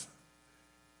cross.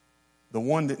 The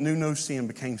one that knew no sin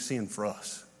became sin for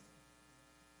us,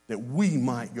 that we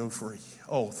might go free.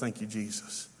 Oh, thank you,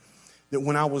 Jesus. That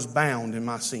when I was bound in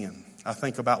my sin, I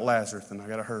think about Lazarus, and I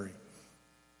got to hurry.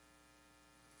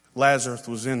 Lazarus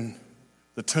was in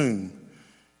the tomb.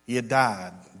 He had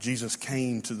died. Jesus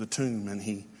came to the tomb, and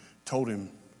he told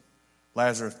him,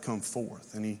 Lazarus, come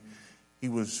forth. And he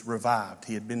was revived.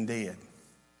 He had been dead,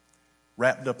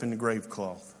 wrapped up in the grave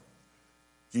cloth.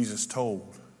 Jesus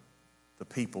told the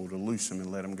people to loose him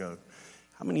and let him go.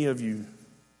 How many of you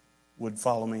would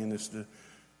follow me in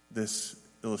this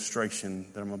illustration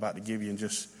that I'm about to give you, and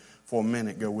just for a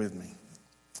minute go with me?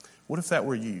 What if that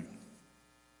were you?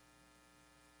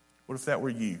 What if that were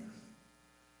you?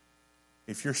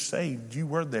 If you're saved, you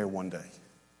were there one day.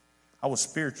 I was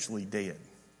spiritually dead.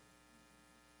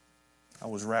 I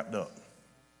was wrapped up.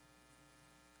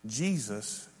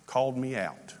 Jesus called me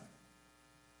out,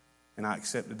 and I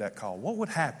accepted that call. What would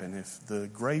happen if the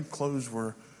grave clothes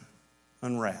were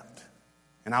unwrapped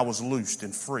and I was loosed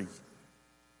and free,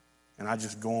 and I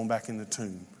just go on back in the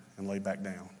tomb and lay back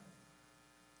down?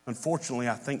 Unfortunately,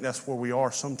 I think that's where we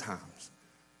are sometimes,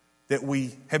 that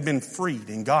we have been freed,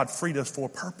 and God freed us for a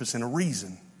purpose and a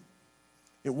reason.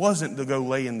 It wasn't to go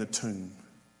lay in the tomb.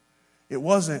 It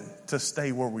wasn't to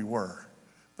stay where we were,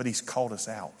 but He's called us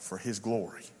out for His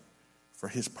glory, for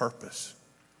His purpose.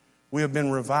 We have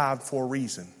been revived for a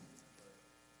reason.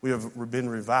 We have been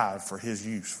revived for His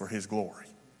use, for His glory.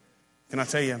 Can I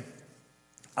tell you,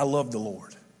 I love the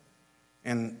Lord,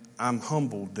 and I'm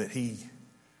humbled that He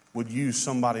would use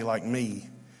somebody like me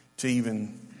to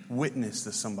even witness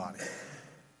to somebody.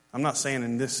 I'm not saying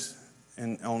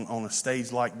on a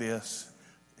stage like this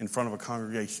in front of a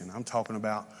congregation. I'm talking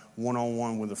about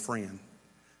one-on-one with a friend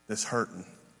that's hurting.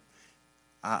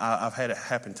 I've had it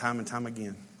happen time and time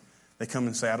again. They come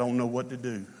and say, I don't know what to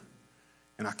do,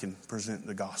 and I can present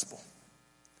the gospel.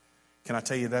 Can I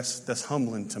tell you, that's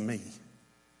humbling to me,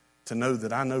 to know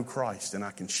that I know Christ and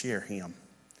I can share Him.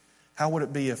 How would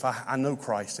it be if I know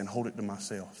Christ and hold it to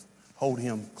myself, hold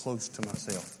Him close to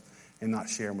myself and not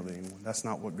share Him with anyone? That's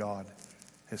not what God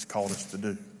has called us to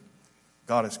do.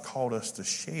 God has called us to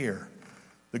share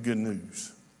the good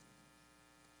news.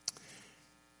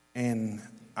 And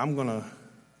I'm going to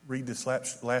read this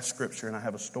last scripture, and I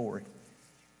have a story.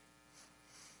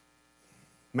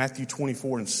 Matthew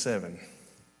 24:7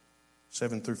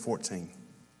 through 14.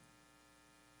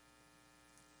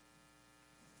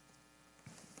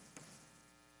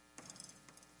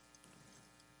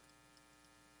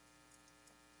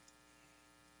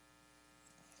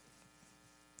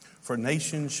 For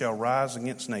nation shall rise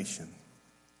against nation,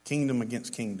 kingdom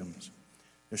against kingdoms.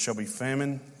 There shall be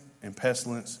famine and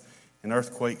pestilence and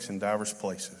earthquakes in divers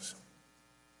places.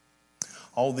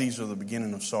 All these are the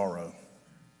beginning of sorrow.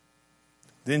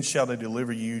 Then shall they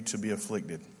deliver you to be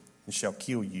afflicted, and shall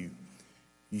kill you.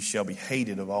 You shall be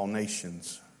hated of all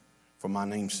nations for my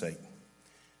name's sake.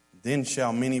 Then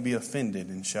shall many be offended,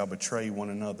 and shall betray one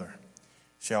another,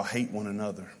 shall hate one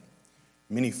another.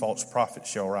 Many false prophets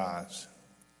shall rise,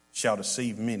 shall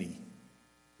deceive many,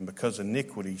 and because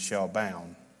iniquity shall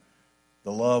abound,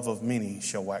 the love of many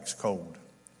shall wax cold.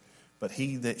 But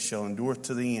he that shall endure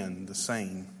to the end, the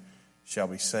same shall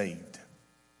be saved.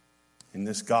 And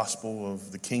this gospel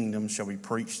of the kingdom shall be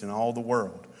preached in all the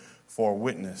world for a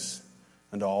witness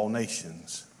unto all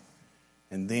nations,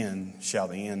 and then shall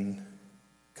the end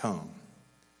come.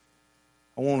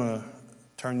 I want to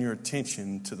turn your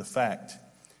attention to the fact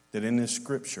that in this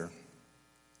scripture,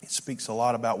 it speaks a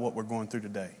lot about what we're going through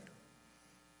today.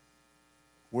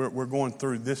 We're going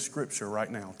through this scripture right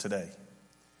now, today.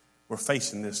 We're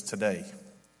facing this today.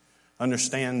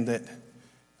 Understand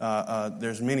that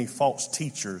there's many false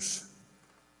teachers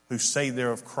who say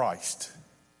they're of Christ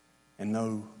and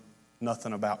know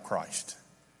nothing about Christ.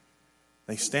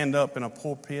 They stand up in a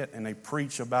pulpit and they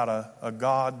preach about a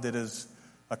God that is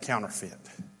a counterfeit,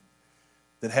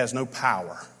 that has no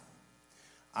power.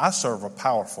 I serve a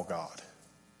powerful God.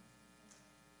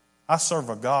 I serve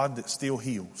a God that still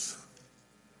heals.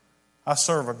 I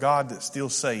serve a God that still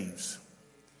saves.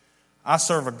 I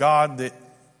serve a God that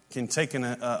can take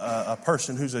a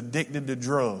person who's addicted to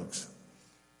drugs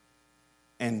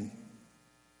and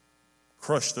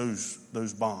crush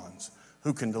those bonds,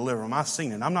 who can deliver them. I've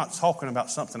seen it. I'm not talking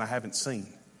about something I haven't seen.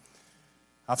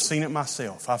 I've seen it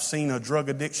myself. I've seen a drug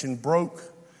addiction broke,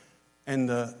 and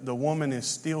the woman is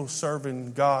still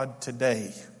serving God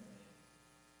today.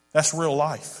 That's real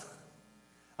life.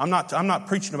 I'm not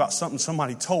preaching about something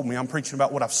somebody told me. I'm preaching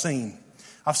about what I've seen.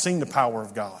 I've seen the power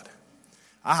of God.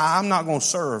 I'm not going to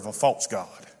serve a false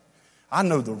God. I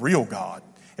know the real God.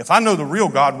 If I know the real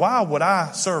God, why would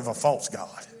I serve a false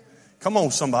God? Come on,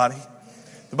 somebody.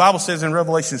 The Bible says in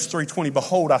Revelation 3:20,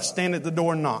 behold, I stand at the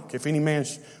door and knock. If any man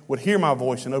would hear my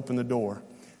voice and open the door,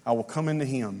 I will come into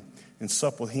him and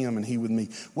sup with him and he with me.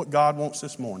 What God wants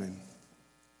this morning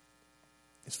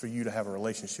is for you to have a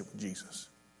relationship with Jesus.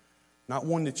 Not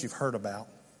one that you've heard about.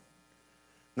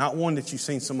 Not one that you've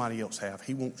seen somebody else have.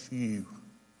 He wants you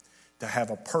to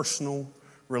have a personal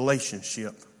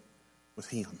relationship with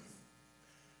him.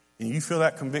 And you feel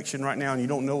that conviction right now and you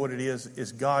don't know what it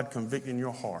is God convicting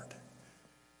your heart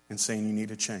and saying you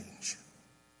need a change.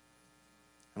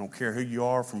 I don't care who you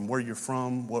are, from where you're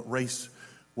from, what race,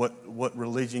 what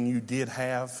religion you did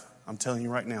have. I'm telling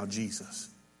you right now, Jesus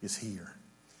is here.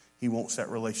 He wants that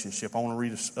relationship. I want to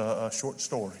read a short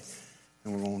story,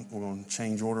 and we're going to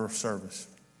change order of service.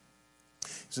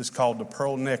 This is called The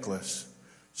Pearl Necklace,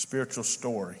 Spiritual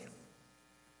Story.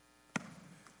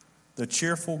 The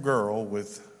cheerful girl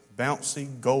with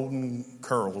bouncy golden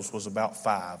curls was about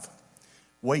 5.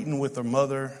 Waiting with her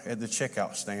mother at the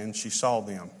checkout stand, she saw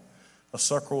them, a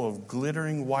circle of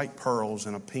glittering white pearls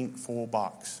in a pink foil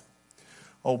box.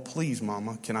 "Oh, please,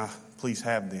 Mama, can I please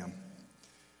have them?"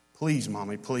 "Please,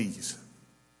 Mommy, please."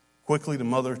 Quickly, the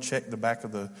mother checked the back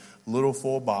of the little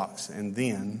foil box and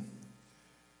then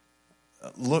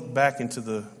looked back into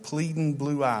the pleading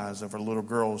blue eyes of her little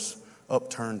girl's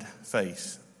upturned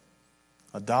face.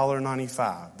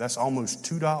 $1.95. That's almost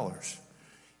 $2.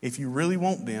 If you really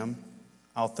want them,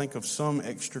 I'll think of some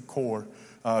extra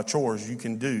chores you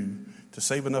can do to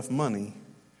save enough money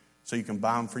so you can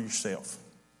buy them for yourself.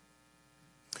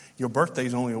 Your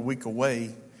birthday's only a week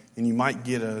away, and you might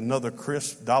get another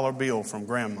crisp dollar bill from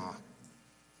Grandma.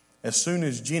 As soon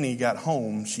as Jenny got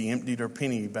home, she emptied her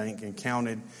penny bank and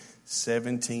counted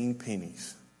 17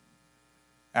 pennies.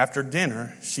 After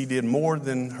dinner, she did more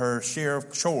than her share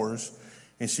of chores,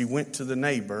 and she went to the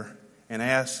neighbor and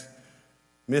asked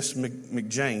Miss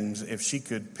McJames if she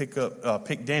could pick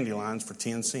dandelions for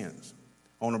 10 cents.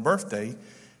 On her birthday,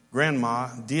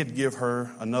 Grandma did give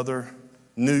her another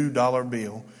new dollar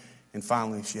bill, and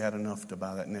finally she had enough to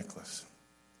buy that necklace.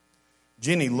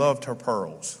 Jenny loved her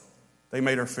pearls. They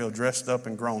made her feel dressed up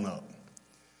and grown up.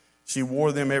 She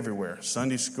wore them everywhere,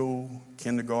 Sunday school,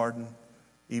 kindergarten,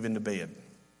 even to bed.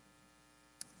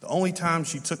 The only time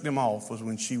she took them off was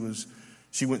when she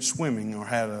went swimming or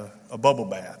had a bubble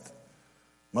bath.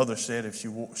 Mother said if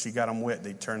she got them wet,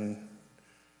 they'd turn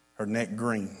her neck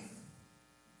green.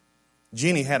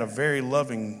 Jenny had a very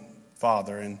loving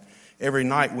father, and every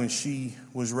night when she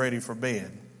was getting ready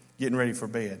for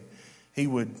bed, he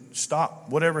would stop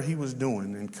whatever he was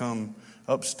doing and come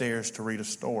upstairs to read a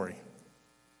story.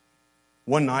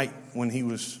 One night when he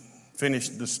had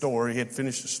finished the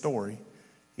story,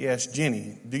 he asked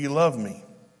Jenny, "Do you love me?"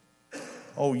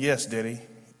 "Oh, yes, Daddy.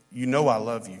 You know I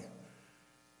love you."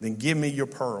 "Then give me your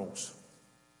pearls."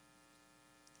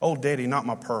 "Oh, Daddy, not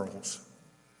my pearls.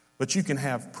 But you can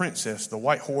have Princess, the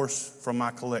white horse from my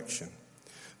collection.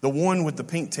 The one with the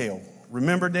pink tail.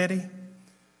 Remember, Daddy?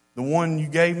 The one you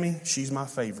gave me, she's my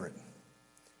favorite."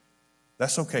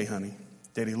 "That's okay, honey.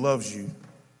 Daddy loves you.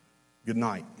 Good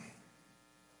night."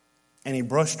 And he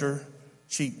brushed her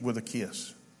cheek with a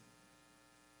kiss.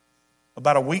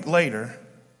 About a week later,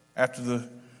 after the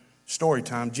story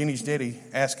time, Jenny's daddy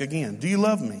asked again, "Do you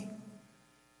love me?"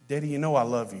 "Daddy, you know I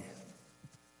love you."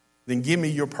 "Then give me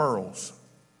your pearls."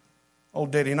 "Oh,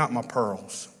 Daddy, not my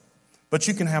pearls. But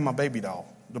you can have my baby doll,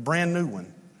 the brand new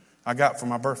one I got for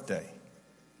my birthday.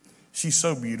 She's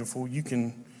so beautiful. You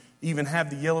can even have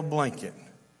the yellow blanket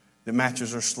that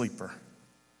matches her sleeper."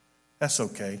 "That's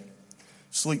okay.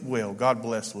 Sleep well. God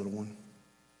bless, little one.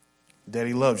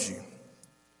 Daddy loves you."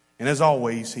 And as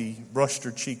always, he brushed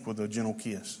her cheek with a gentle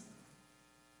kiss.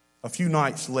 A few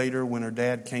nights later, when her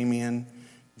dad came in,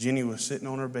 Jenny was sitting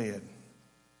on her bed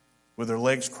with her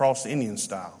legs crossed Indian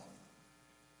style.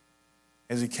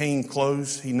 As he came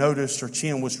close, he noticed her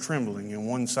chin was trembling and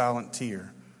one silent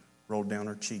tear rolled down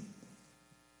her cheek.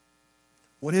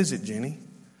 "What is it, Jenny?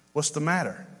 What's the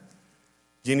matter?"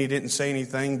 Jenny didn't say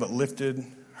anything but lifted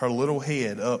her little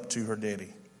head up to her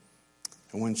daddy.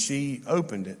 And when she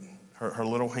opened it, her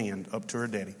little hand up to her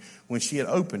daddy, when she had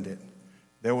opened it,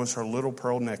 there was her little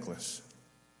pearl necklace.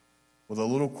 With a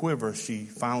little quiver, she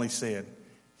finally said,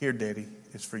 "Here, Daddy,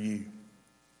 it's for you."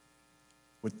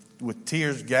 With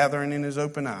tears gathering in his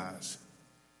open eyes,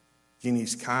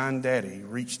 Jenny's kind daddy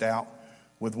reached out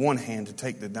with one hand to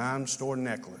take the dime store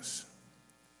necklace.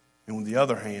 And with the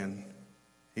other hand,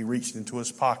 he reached into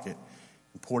his pocket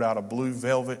and pulled out a blue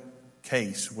velvet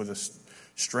case with a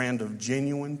strand of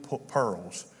genuine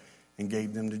pearls and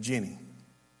gave them to Jenny.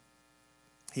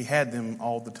 He had them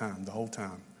all the time, the whole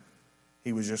time.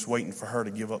 He was just waiting for her to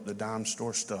give up the dime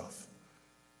store stuff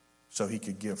so he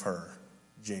could give her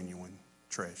genuine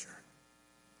treasure.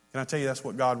 Can I tell you, that's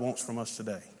what God wants from us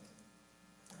today?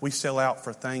 We sell out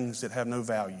for things that have no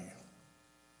value.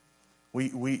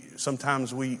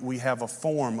 Sometimes we have a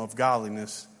form of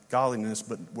godliness,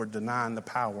 but we're denying the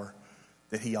power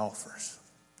that he offers.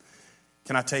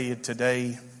 Can I tell you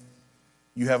today,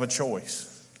 you have a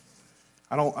choice.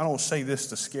 I don't say this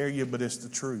to scare you, but it's the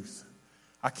truth.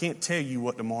 I can't tell you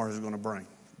what tomorrow is going to bring.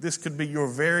 This could be your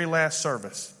very last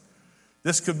service.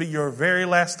 This could be your very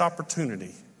last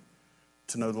opportunity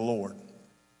to know the Lord.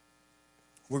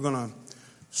 We're going to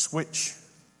switch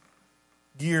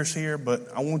gears here,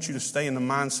 but I want you to stay in the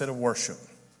mindset of worship.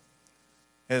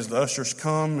 As the ushers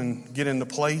come and get into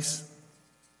place,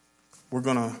 we're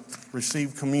going to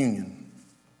receive communion.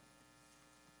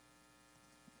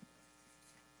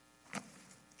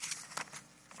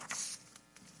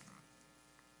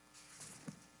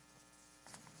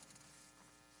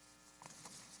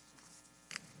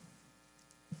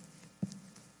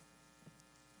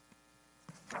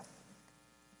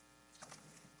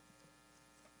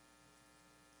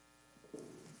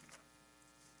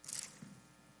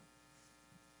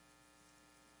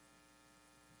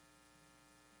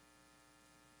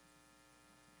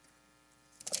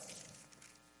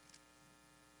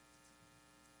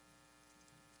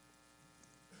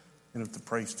 And if the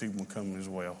praise team will come as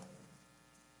well.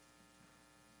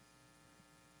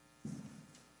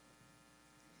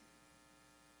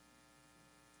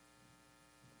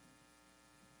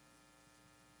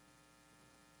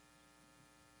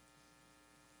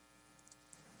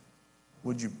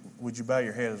 Would you bow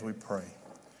your head as we pray?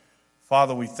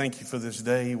 Father, we thank you for this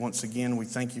day. Once again, we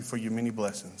thank you for your many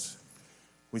blessings.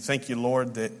 We thank you,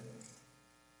 Lord, that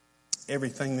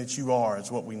everything that you are is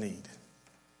what we need.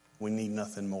 We need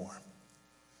nothing more.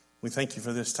 We thank you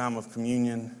for this time of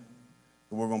communion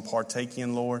that we're going to partake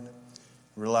in, Lord.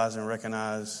 Realize and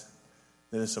recognize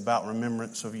that it's about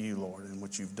remembrance of you, Lord, and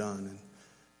what you've done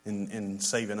in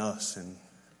saving us and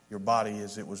your body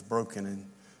as it was broken and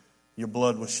your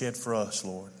blood was shed for us,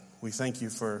 Lord. We thank you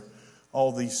for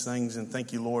all these things, and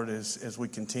thank you, Lord, as we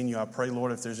continue. I pray,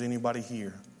 Lord, if there's anybody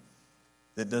here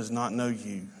that does not know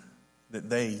you, that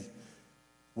they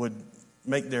would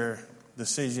make their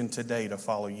decision today to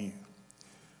follow you.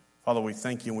 Father, we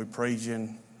thank you and we praise you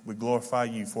and we glorify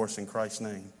you for us in Christ's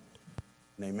name.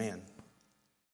 And amen.